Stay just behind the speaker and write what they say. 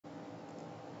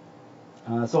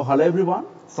So hello everyone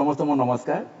समस्त मो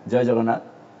नमस्कार जय जगन्नाथ।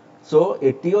 सो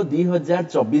एटीओ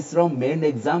 2024 रो मेन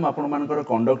एग्जाम आपण मानकर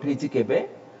कंडक्ट हेची केबे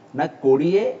ना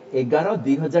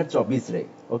 20/11/2024 रे।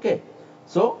 ओके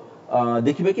सो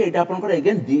देखिबे कि एटा आपनकर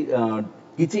अगेन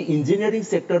किछि इंजीनियरिंग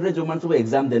सेक्टर रे जो मान सब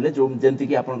एग्जाम देले जो जेंति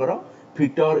कि आपनकर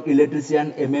फिटर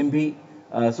इलेक्ट्रिशियन एमएमवी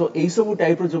सो एई सब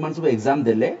टाइप रो जो मान सब एग्जाम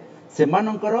देले से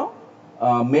मानकर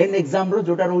मेन एग्जाम रो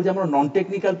जोटा रहउछ हमर नॉन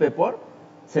टेक्निकल पेपर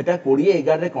सेटा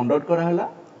 20/11 रे कंडक्ट करा हला।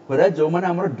 होरा जो माने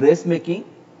हमर ड्रेस मेकिंग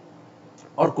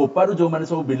और कोपारू जो माने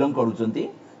सब बिलोंग करूचंती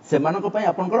सेमानक पय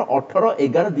आपनकर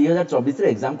 18/11/2024 रे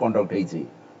एग्जाम कंडक्ट हेची।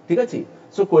 ठीक अछि।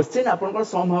 सो क्वेश्चन आपनकर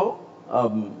सम हाउ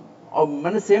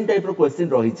माने सेम टाइप रो क्वेश्चन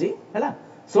रहिची हैला।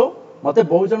 सो मते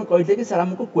बहुत जन कहिथे कि सर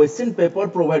हमको क्वेश्चन पेपर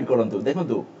प्रोवाइड करंतु।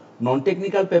 देखंतु नॉन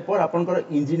टेक्निकल पेपर आपनकर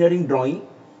engineering drawing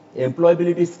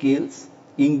employability skills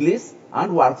English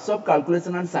and workshop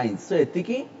calculation and science so एति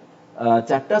की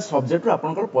चारटा सब्जेक्ट रो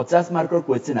आपनकर 50 मार्क रो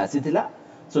क्वेश्चन आसीथिला।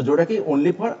 सो जोटा कि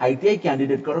ओनली फॉर आईटीआई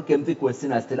कैंडिडेट करो केमती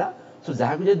क्वेश्चन आसीथिला। सो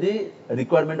जहा को जदी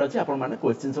रिक्वायरमेंट अछि आपन माने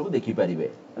क्वेश्चन सब देखि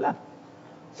परिबे हैला।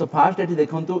 सो फर्स्ट एटी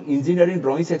देखंतु इंजीनियरिंग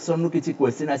ड्राइंग सेक्शन रो किछि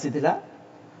क्वेश्चन आसीथिला।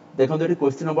 देखंतु एटी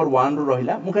क्वेश्चन नंबर 1 रो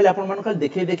रहिला। मु खाली आपन मान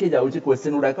खाली देखि जाउछि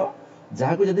क्वेश्चन उडा को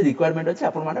जहा को जदी रिक्वायरमेंट अछि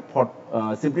आपन माने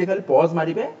सिंपली खाली पॉज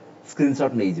मारिबे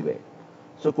स्क्रीनशॉट नै जिवे।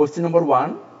 सो क्वेश्चन नंबर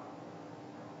 1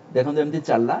 देखो एमती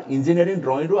चलला इंजीनियरिंग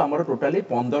ड्राइंग रु हमर टोटली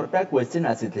 15टा क्वेश्चन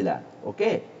आसीथिला।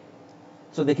 ओके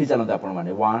सो देखि चलंत आपण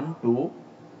माने 1 2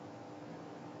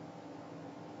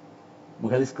 मु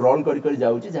खाली स्क्रॉल करी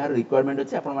जाउची जहार रिक्वायरमेंट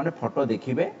अछि आपण माने फोटो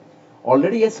देखिबे।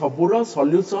 ऑलरेडी ये सबुरो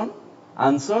सॉल्यूशन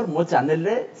आंसर मो चैनल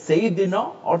रे सेही दिन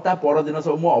और ता पर दिन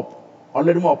सब मो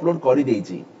ऑलरेडी मो अपलोड करी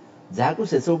देइची। जहा को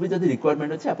से सब भी जदी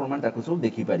रिक्वायरमेंट अछि आपण माने ताको सब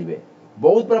देखि परिबे।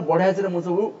 बहुत बड़ा बढ़िया से मो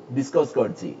सब डिस्कस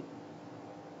करची।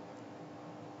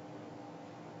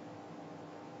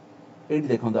 एटी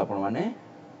देखंतु आपण माने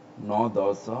 9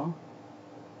 10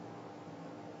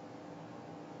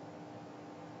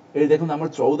 एटी देखंतु हमर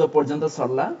 14 पर्यंत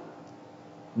सरला।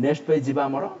 नेक्स्ट पेज जिबा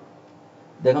हमर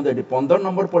देखंतु एटी 15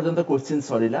 नंबर पर्यंत क्वेश्चन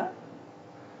सरीला।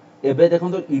 एबे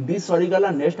देखंतु ईडी सरी गला।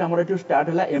 नेक्स्ट हमर एटी स्टार्ट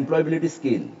हला employability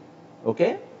skill.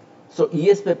 Okay so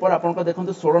ES paper आपण को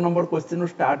देखंतु 16 नंबर क्वेश्चन रो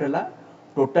स्टार्ट हला।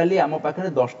 टोटली हम पाखरे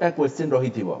 10टा क्वेश्चन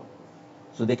रहिथिबो।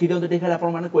 सो देखि दियंतु देखला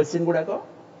आपण माने क्वेश्चन गुडा को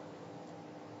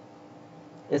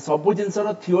ए सबु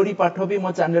जिनसर थियोरी पाठ भी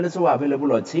मो चैनल सब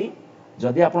अवेलेबल अछि।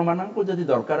 जदि आपण मानन को जदि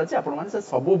दरकार अछि आपण माने से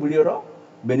सबु वीडियो रो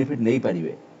बेनिफिट नै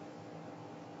परिबे।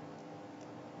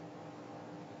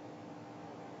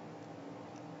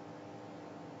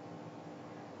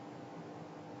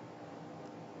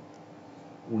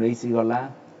 उन्नीस गला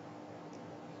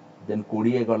देन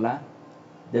 20 गला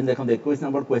देन देखो 21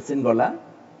 नंबर क्वेश्चन गला।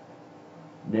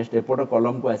 नेक्स्ट एपोर्ट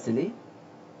कॉलम को आसिली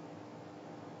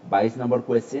 22 number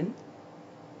question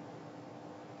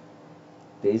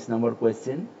 23 number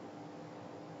question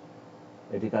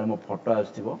eighty काल मो फोटो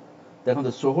आछिबो।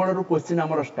 देखो 16 रो क्वेश्चन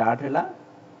हमर स्टार्ट हैला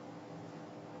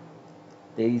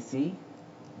 23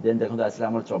 देन देखो आसला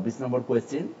हमर 24 नंबर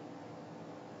क्वेश्चन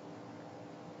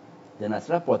देन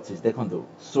आसला 25। देखो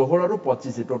 16 रो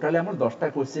 25 टोटली हमर 10टा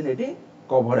क्वेश्चन एटी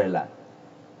कवर हैला।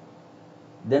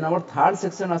 देन हमर थर्ड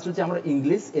सेक्शन आसुची हमर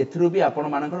इंग्लिश एथरु भी आपण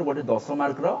मानकर गोटे 10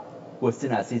 मार्क रो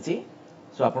क्वेश्चन आसीची।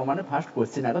 सो आपण माने फर्स्ट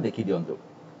क्वेश्चन आरो देखि दियंतु।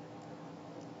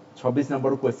 26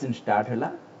 नंबर क्वेश्चन स्टार्ट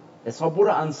हैला। ए सबुर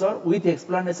आंसर विथ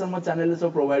एक्सप्लेनेशन मो चैनल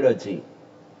सब प्रोवाइड अछि।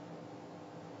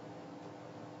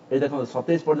 ए देखो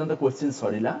 27 पर्यंत क्वेश्चन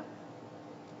सरीला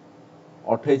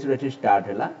 28 रे स्टार्ट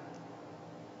हैला।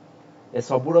 ए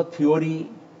सबुर थ्योरी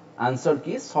आंसर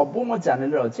की सबु मो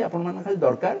चैनल रे अछि। आपण मान खाली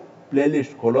दरकार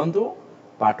प्लेलिस्ट खोलंतु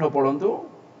पाठ पढंतु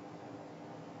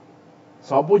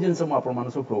सबु जिंस मो आपण मान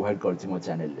सब प्रोवाइड करछि मो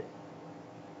चैनल रे।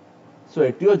 सो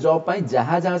एटीओ जॉब पाई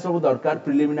जहा जहा सब दरकार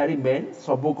प्रिलिमिनरी मेन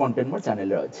सबु कंटेंट मो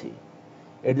चैनल रे अछि।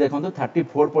 एटी देखंतु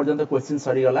 34 पर्यंत क्वेश्चन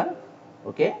सरी गला।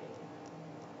 Okay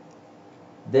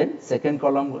then second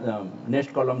column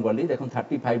next column गली देखो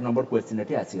 35 नंबर क्वेश्चन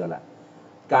एटी आसी गला।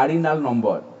 कार्डिनल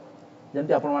नंबर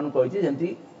जेंति आपण मान कहिछि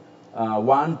जेंति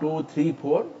 1 2 3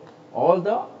 4 all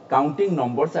the counting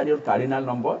numbers are your cardinal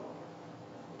number.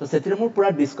 तो सेथिरे मु पूरा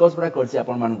डिस्कस पूरा करछि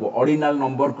आपण मान को ऑर्डिनल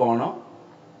नंबर कोन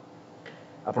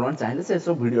आपण मान चाहिले से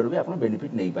सब वीडियो रो भी आपण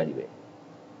बेनिफिट नै परिबे।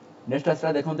 नेक्स्ट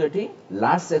आसला देखंतु एठी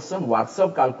last section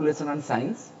workshop calculation and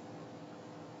science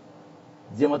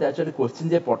जे मते एक्चुअली क्वेश्चन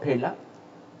जे पठैला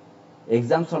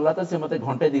एग्जाम सरला त से मते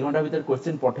घंटे 2 घंटा भीतर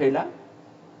क्वेश्चन पठैला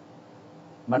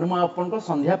माने मु आपन को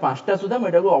संध्या 5टा सुधा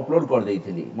मेटा को अपलोड कर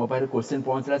देइथिली। मो पारे क्वेश्चन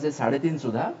पहुंचला से 3:30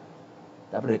 सुधा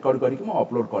तापर रिकॉर्ड करी कि मु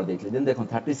अपलोड कर देइथिली। देन देखो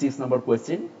 36 नंबर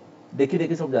क्वेश्चन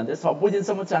देखि सब जानते सब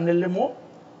जिंस मो चैनल रे मु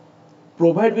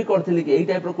प्रोवाइड भी करथिली कि एई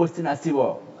टाइप रो क्वेश्चन आसीबो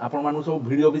आपण मानु सब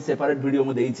वीडियो भी सेपरेट वीडियो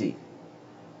मु देइछि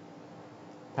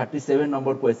 37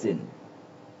 नंबर क्वेश्चन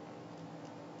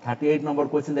 38 नंबर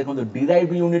क्वेश्चन देखो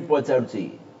डिराइव्ड यूनिट पचारुछि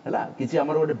हला किछि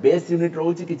हमर गोटे बेस यूनिट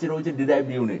रहउछि किछि रहउछि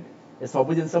डिराइव्ड यूनिट ए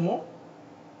सब जिंस मु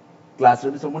क्लास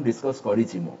रे सब डिस्कस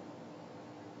करिछि मु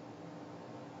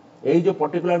एई जो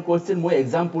पर्टिकुलर क्वेश्चन मु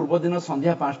एग्जाम पूर्व दिन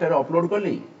संध्या 5टा रे अपलोड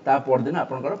करली ता पर दिन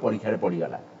आपनकर परीक्षा रे पड़ी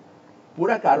गला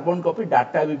पूरा कार्बन कॉपी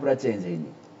डाटा भी पूरा चेंज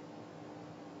हेनी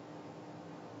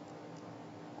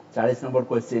 40 number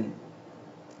question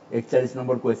 41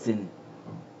 number question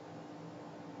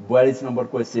 42 number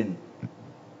question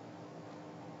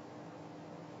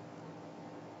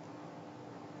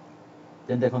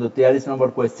then देखो 43 नंबर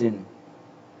क्वेश्चन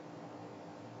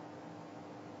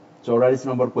 44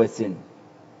 नंबर क्वेश्चन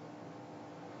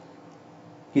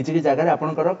किछि जगह रे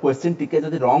आपनकर क्वेश्चन टिके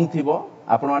जदि रॉन्ग थिबो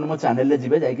आपण मान मो चैनल ले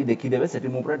जिवे जाई कि देखि देबे सेठी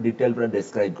मु पूरा डिटेल पूरा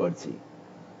डिस्क्राइब करछि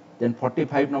then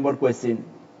 45 number question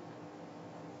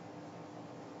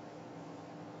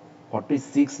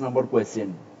 46 number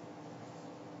question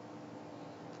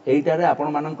एइटा रे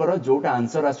आपण मानकर जोटा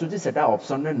आंसर आसुची सेटा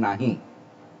ऑप्शन रे नाही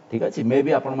ठीक अछि मे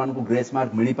भी आपण मान को ग्रेस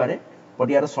मार्क मिली पारे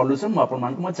बट यार सॉल्यूशन मु आपण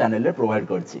मान को मो चैनल रे प्रोवाइड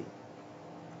करछि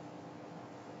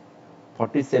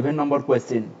 47 नंबर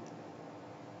क्वेश्चन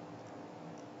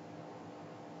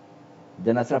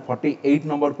देन आसला 48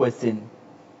 नंबर क्वेश्चन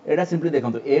एटा सिंपली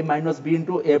देखंतु a - b *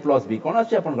 a + b कोन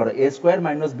अछि आपन कर a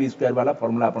 * b * वाला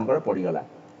फार्मूला आपन कर पड़ी गला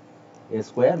a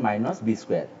 * b *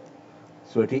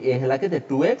 सो एठी a हला के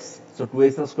 2x सो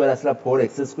 2x रो स्क्वायर आसला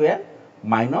 4x *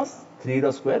 माइनस 3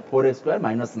 रो स्क्वायर 4x *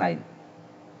 -9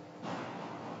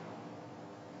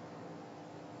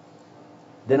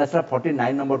 देन आसला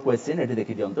 49 नंबर क्वेश्चन एठी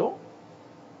देखि दियंतु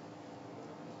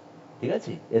ठीक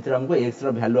अछि एथरा हमको x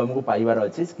रो वैल्यू हमको पाइबार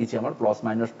अछि किछि हमर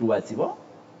 +-2 आसीबो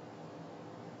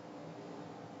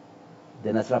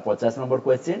देन आसला 50 नंबर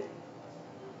क्वेश्चन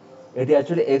एठी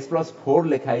एक्चुअली x + 4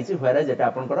 लिखा हिछि व्हेयर जेटा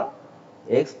आपन कर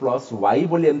x + y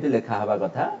बोली एमति लिखा हवा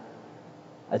कथा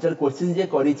एक्चुअली क्वेश्चन जे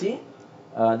करिछि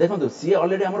देखंतु सी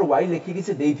ऑलरेडी हमर y लिखि कि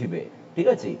से देइथिबे ठीक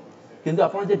अछि किंतु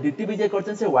आपन जे डीटीबी जे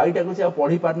करछन से y टा को से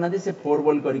पढी पारना दे से 4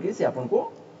 बोल करिकि से आपन को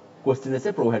क्वेश्चन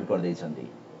से प्रोवाइड कर दैछंती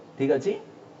ठीक अछि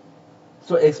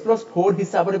सो x + 4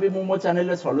 हिसाब रे भी मो चैनल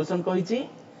रे सॉल्यूशन कहिछि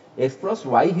x +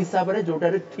 y हिसाब रे जोटा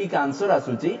रे ठीक आंसर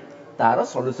आसुची तार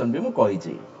सॉल्यूशन भी मु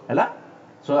कहिछि हैला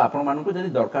सो आपण मानन को जदी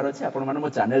दरकार अछि आपण मान मो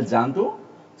चैनल जानतु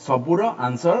सबुरो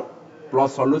आंसर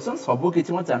प्लस सॉल्यूशन सब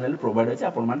किछि मो चैनल प्रोवाइड अछि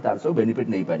आपण मान तार सब बेनिफिट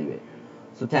नै परिबे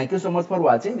so thank you so much for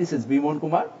watching this is B Mohan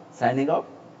Kumar signing off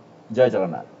जय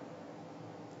जगन्नाथ।